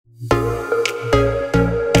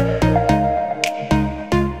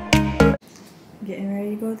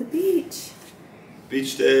the beach.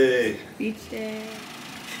 Beach day. Beach day.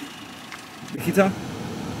 Kita?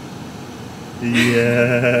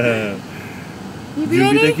 Yeah. You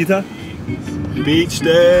ready? Kita? Beach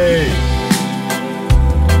day.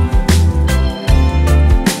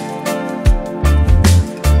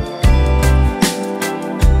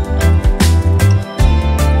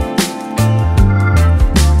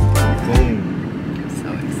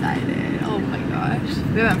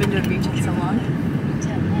 We haven't been to a beach in so long.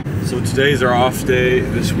 So today's our off day.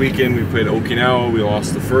 This weekend we played Okinawa. We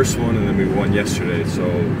lost the first one and then we won yesterday. So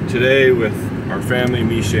today with our family,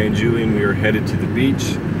 Misha and Julian, we are headed to the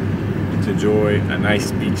beach to enjoy a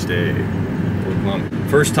nice beach day.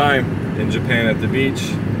 First time in Japan at the beach,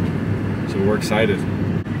 so we're excited.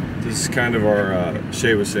 This is kind of our,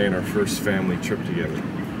 Shay was saying, our first family trip together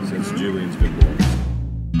since Julian's been born.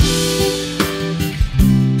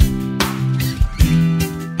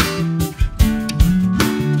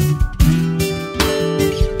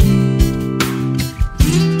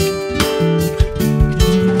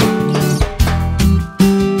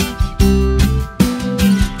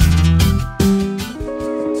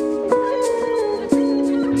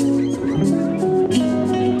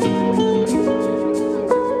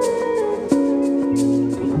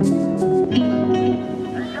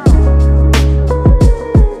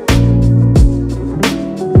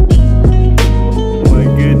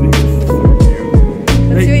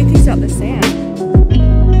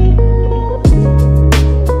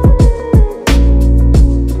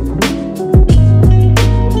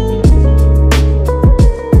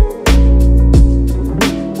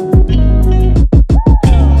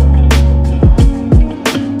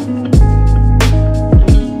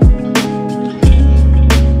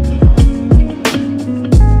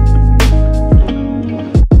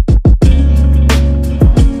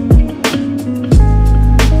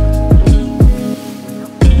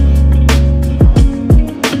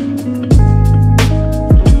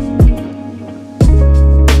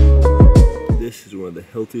 This is one of the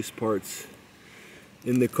healthiest parts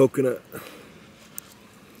in the coconut.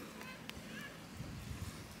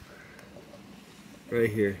 Right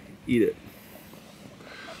here, eat it.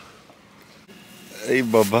 Hey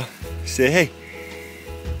Bubba, say hey.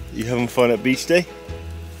 You having fun at beach day?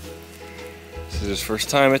 This is his first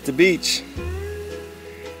time at the beach.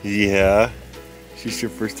 Yeah, she's your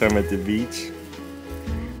first time at the beach.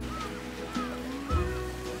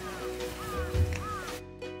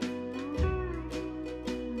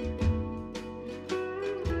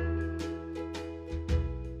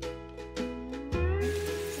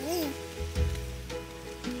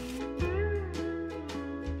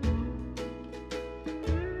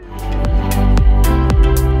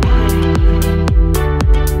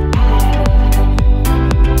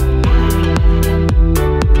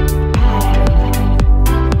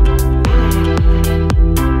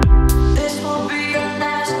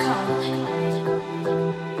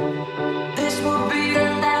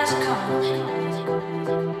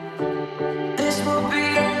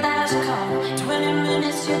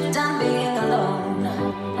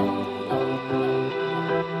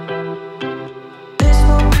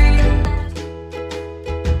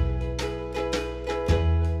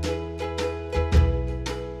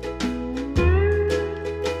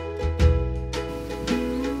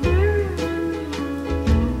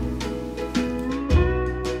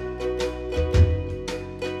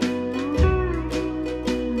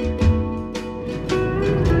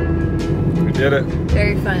 Did it.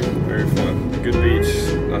 Very fun. Very fun. Good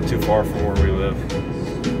beach. Not too far from where we live.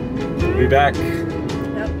 We'll be back.